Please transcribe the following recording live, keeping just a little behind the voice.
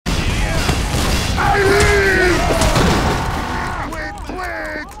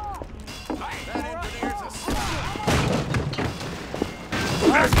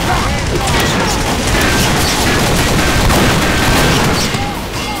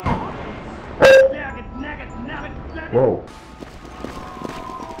Whoa.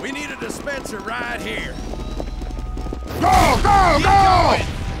 We need a dispenser right here. Go, go, go!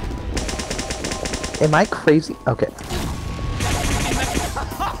 Am I crazy? Okay.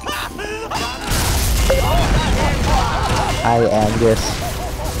 Hi, Angus.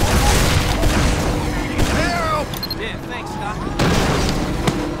 Yeah, thanks, Doc.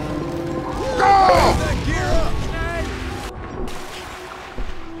 Go! Gear up.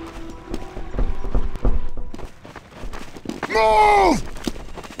 Move!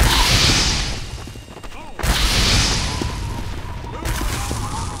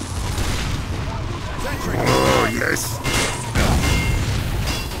 Oh, yes.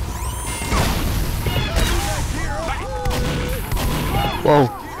 Whoa.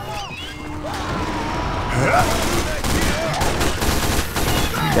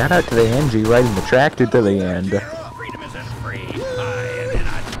 Shout out to the NG riding the tractor to the end. Freedom isn't free.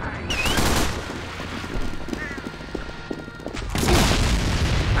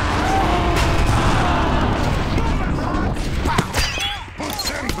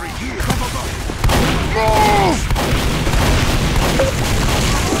 Move!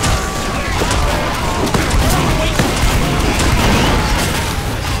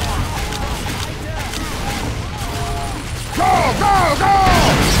 Go, go, go!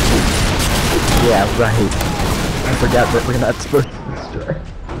 Yeah, right. I forgot that we're not supposed to destroy.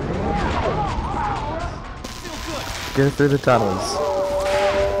 Go through the tunnels.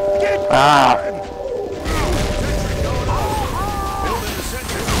 Ah!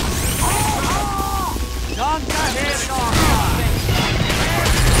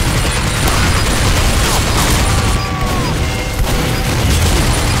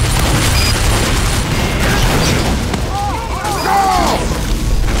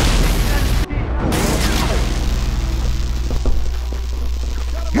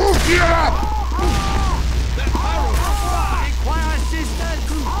 Move gear up! That Pyro. Require assistance.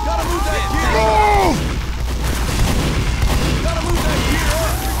 Gotta move that gear. Move! Gotta move that gear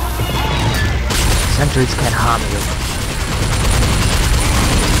up. Sentries can't harm you.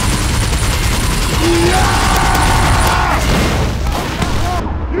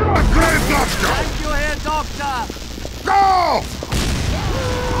 You're a great doctor! Thank you here, Doctor. Go!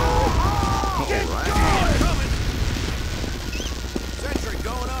 Sentry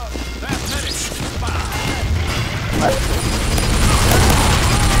going up. Fast medic. Fire.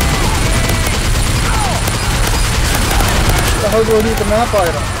 The hell do I need the map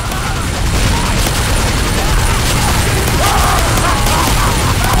item?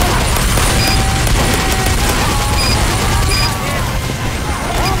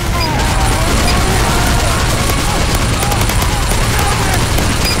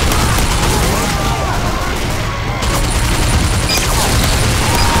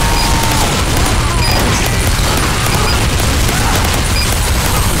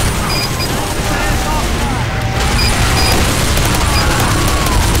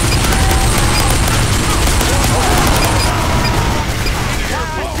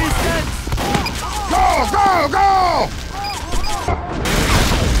 Go, go, go!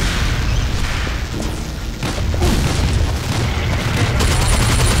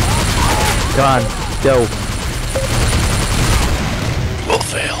 Come on, go. We'll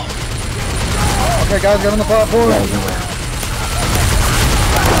fail. Okay, guys, get on the platform.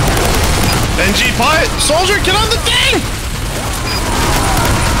 NG pilot, soldier, get on the thing!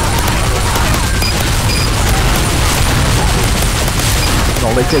 It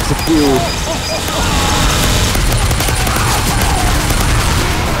only takes a few.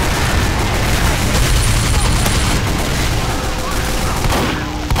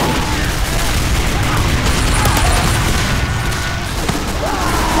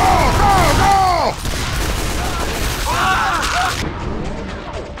 Go, go, go!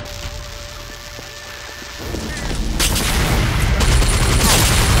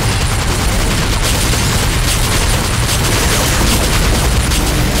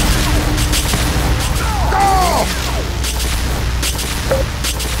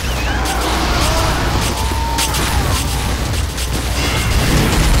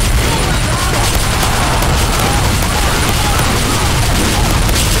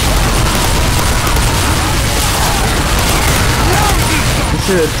 This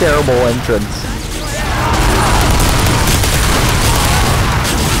is a terrible entrance.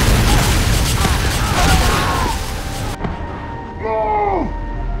 Move!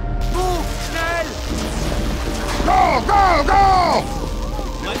 Move, schnell. Go, go, go!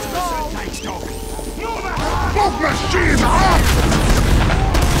 Let's go. Move machine up!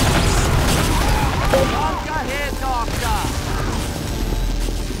 Danke, Herr Doktor.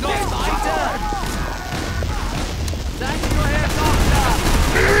 Noch weiter.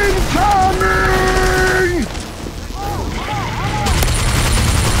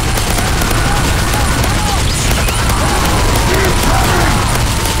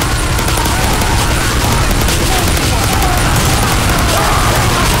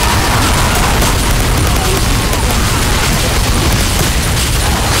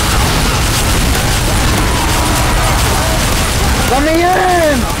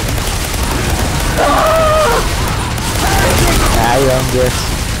 I youngest.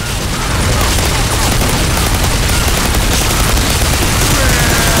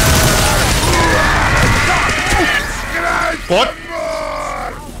 What?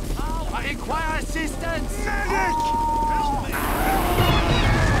 I require assistance!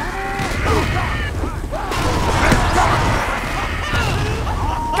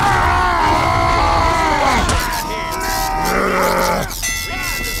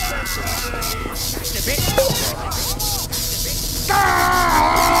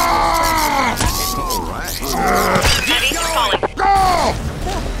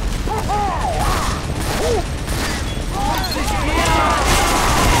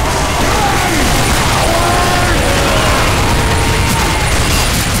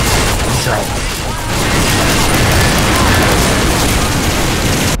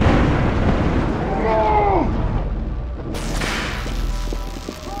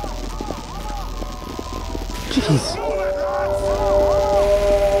 Jeez.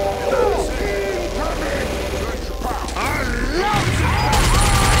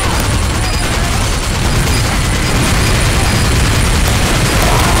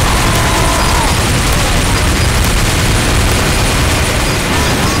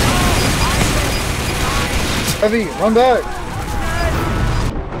 Heavy, run back.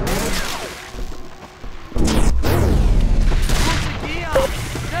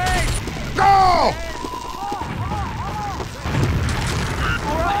 Go!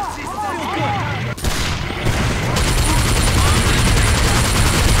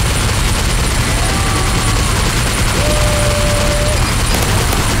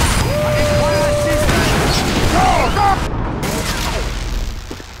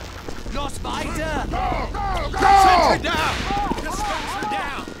 Lost weiter! Go! Down! Dispenser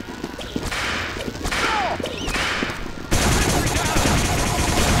down!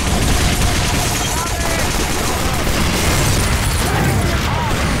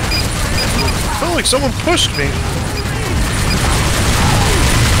 I felt like someone pushed me.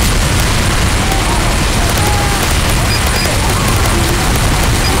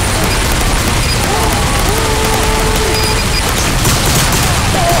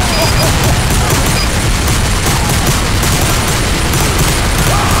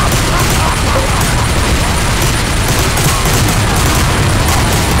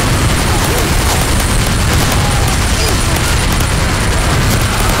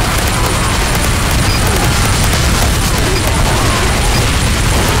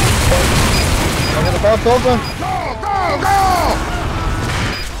 Box open. Go! Go! Go!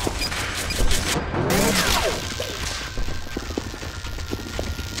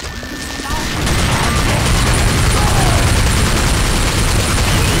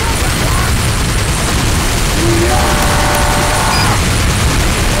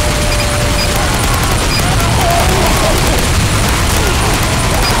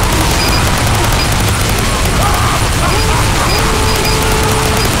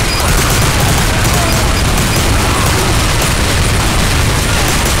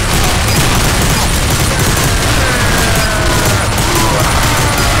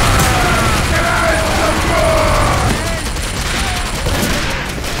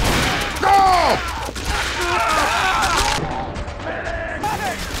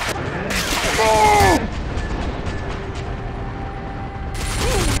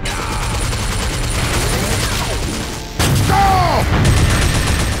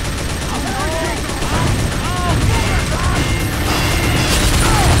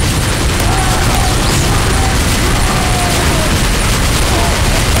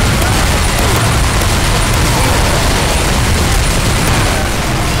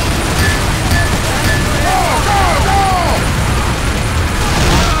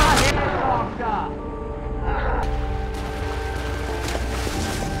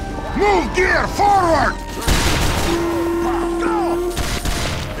 Move gear forward! Go!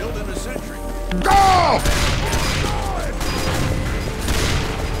 Building a sentry. Go!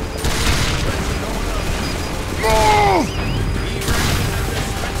 Move!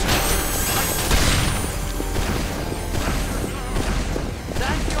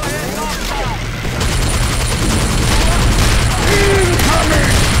 Thank you, helicopter! Incoming!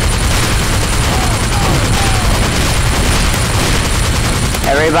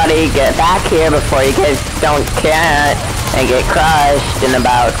 Everybody get back here before you guys don't can't and get crushed in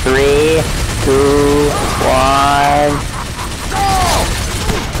about 3, 2, 1.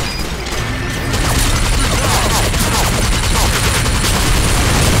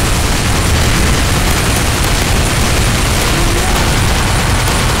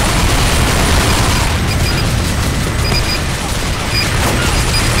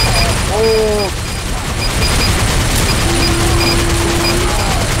 Oh!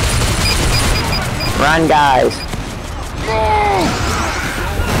 Run, guys. Move!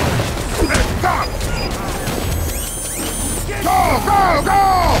 Stop! Go, go, go!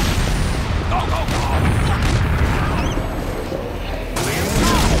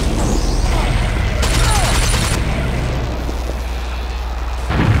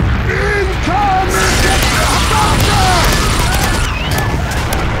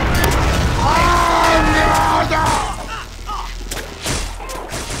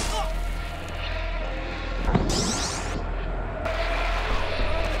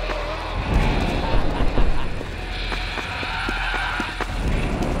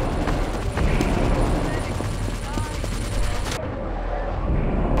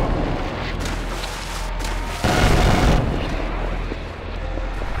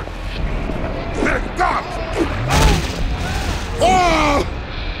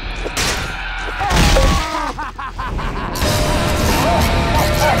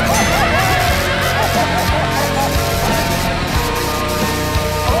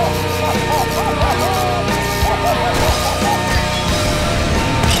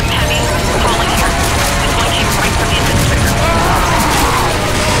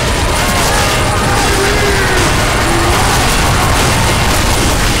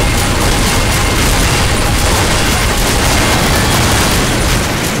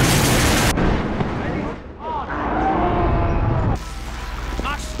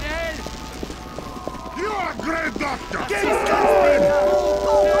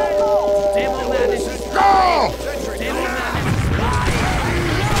 Demoman is a Go! Demoman is a spy.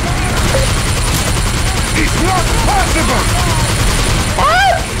 It's not possible!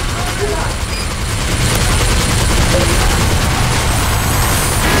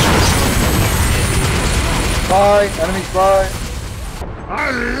 Spy, enemy spy.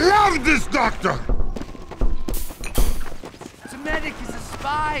 I love this doctor! The medic is a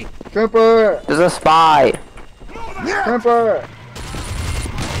spy. Trooper, There's a spy. trooper.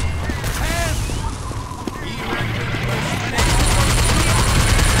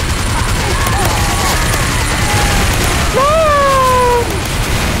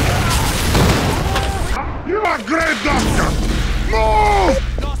 You are great doctor! Move!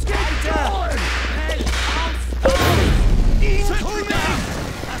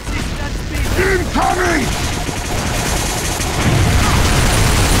 Incoming!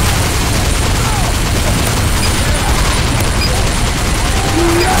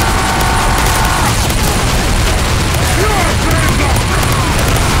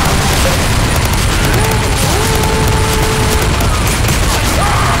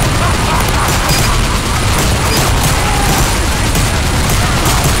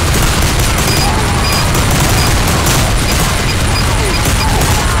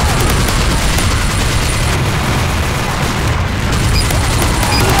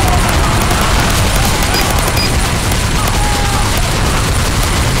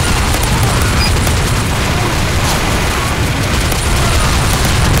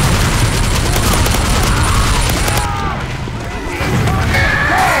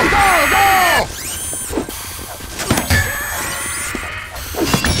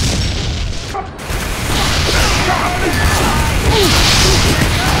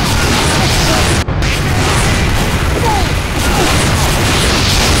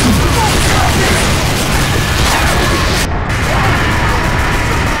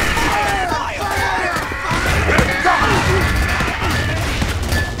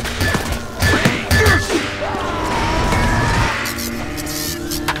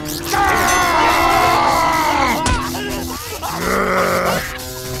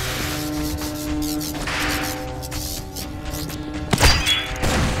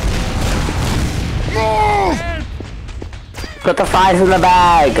 Put the fries in the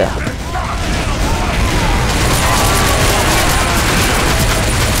bag.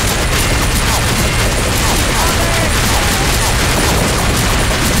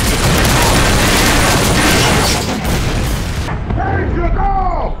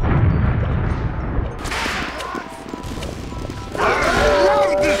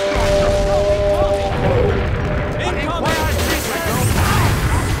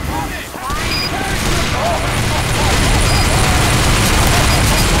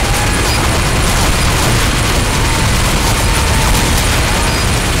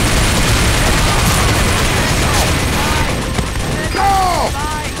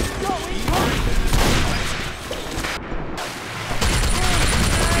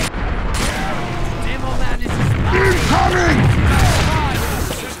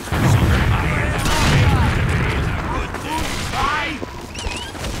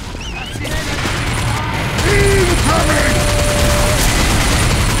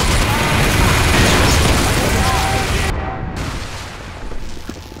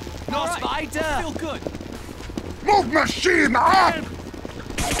 machine up!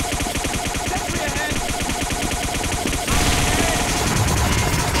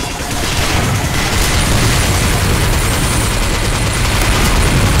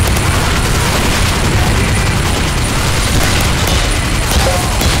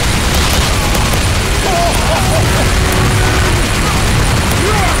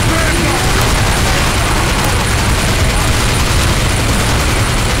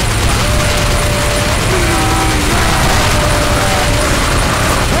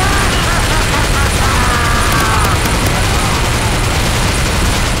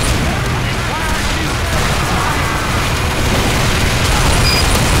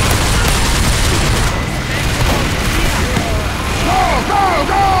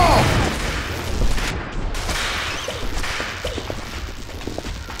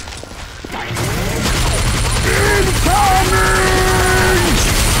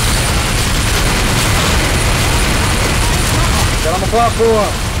 Get on the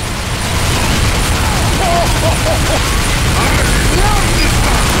platform!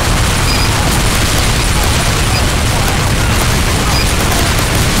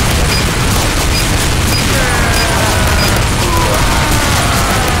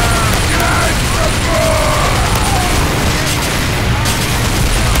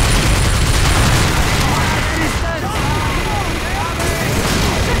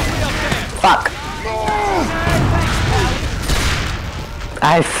 Fuck.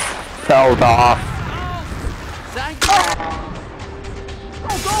 I fell off.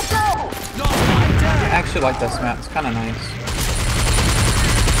 I actually like this map. It's kind of nice.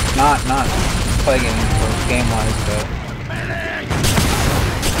 Not playing it for game-wise, but.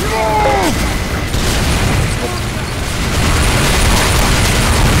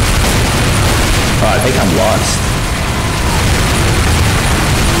 Oh, I think I'm lost.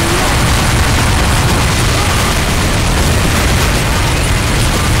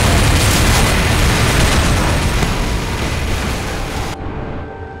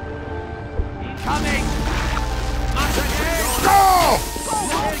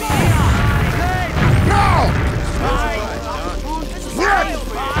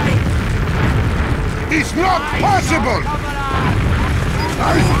 It's not possible!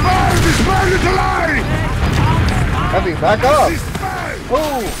 I spy this man is alive! Heavy, back up!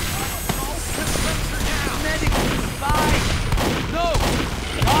 Oh!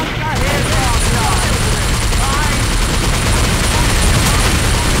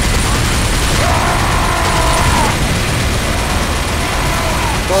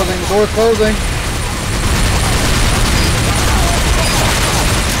 Closing, the door's closing.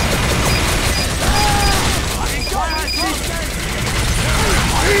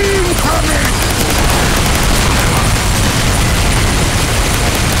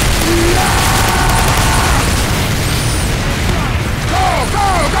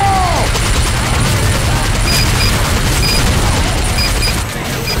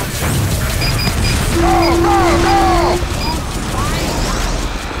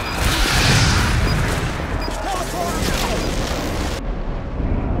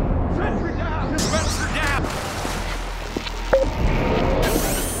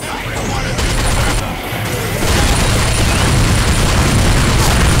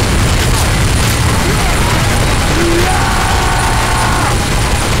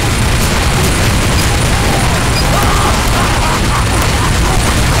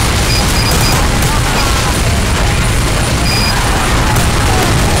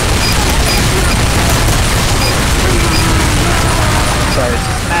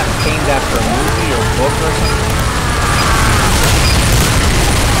 After a movie or book or something?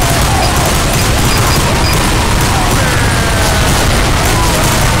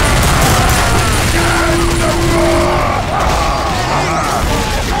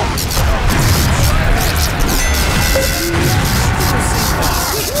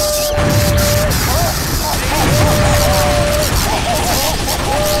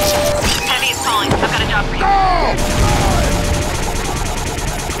 Heavy's calling. I've got a job for you.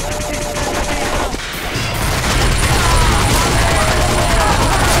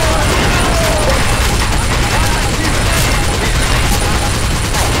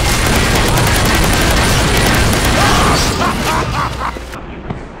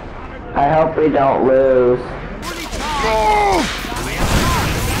 I hope we don't lose.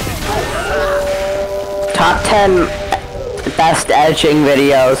 Top 10 best edging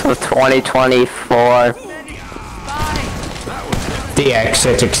videos of 2024. The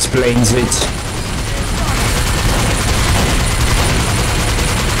exit explains it.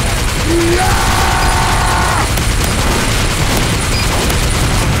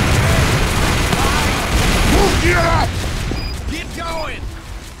 Move here up!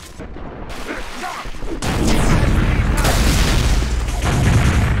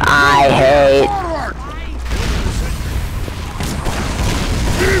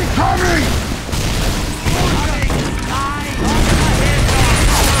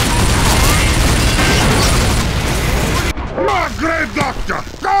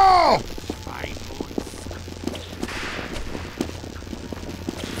 faster! Go!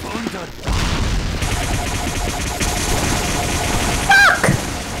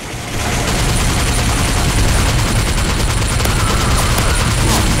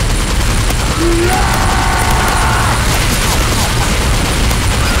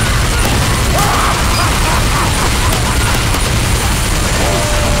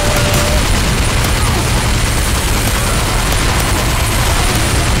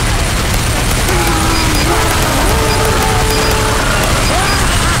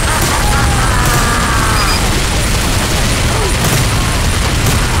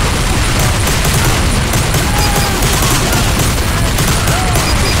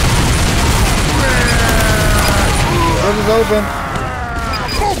 Doors is open.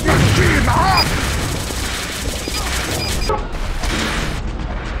 Movement team up!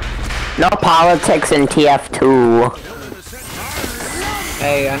 No politics in TF2.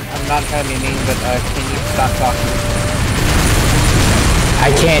 Hey, I'm not trying to be mean, but can you stop talking?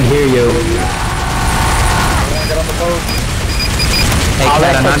 I can't hear you. Get on the boat. Hey,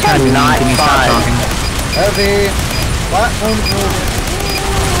 Cat, I'm not trying to be mean. Can you stop talking? Heavy. Platforms moving.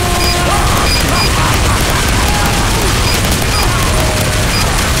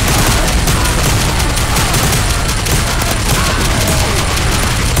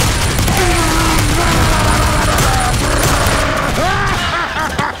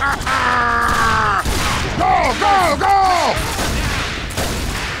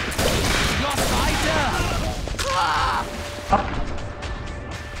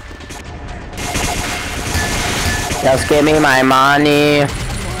 Just give me my money.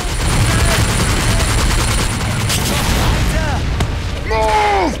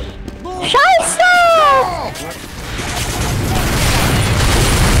 Move! Scheiße!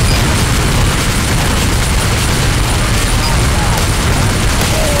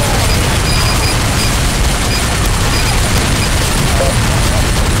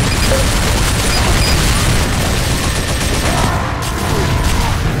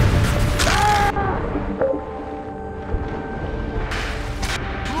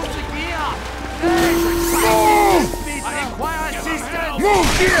 Move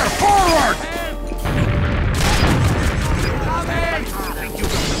gear forward!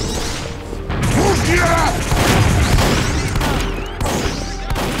 Move gear up!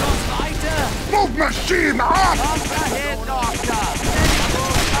 Move machine up!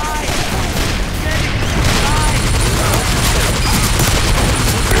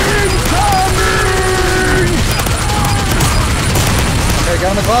 Incoming! Okay, get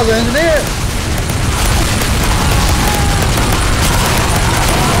on the closet, engineer!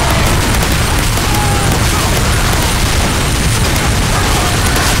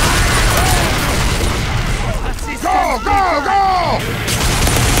 Go, go, go!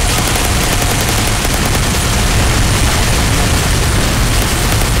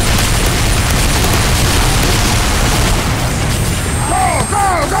 Go, go,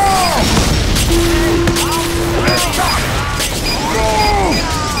 go! Stop! Move!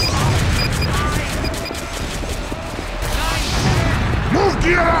 Move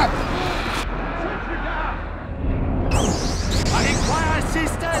gear up! I require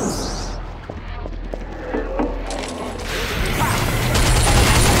assistance!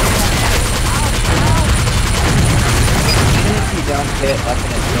 Don't hit like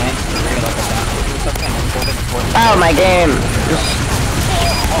an advanced degree, like a down or something important for the Oh, my game.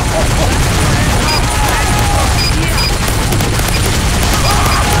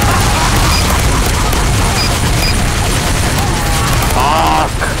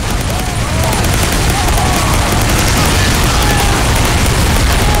 Fuck.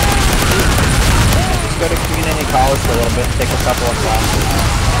 Just go to community college for a little bit, take a couple of classes.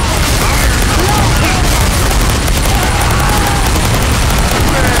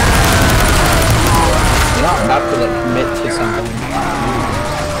 You don't have to like commit to something.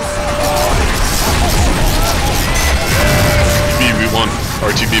 We won.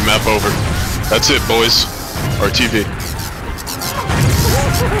 RTB map over. That's it, boys. RTB.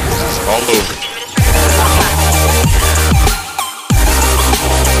 All over.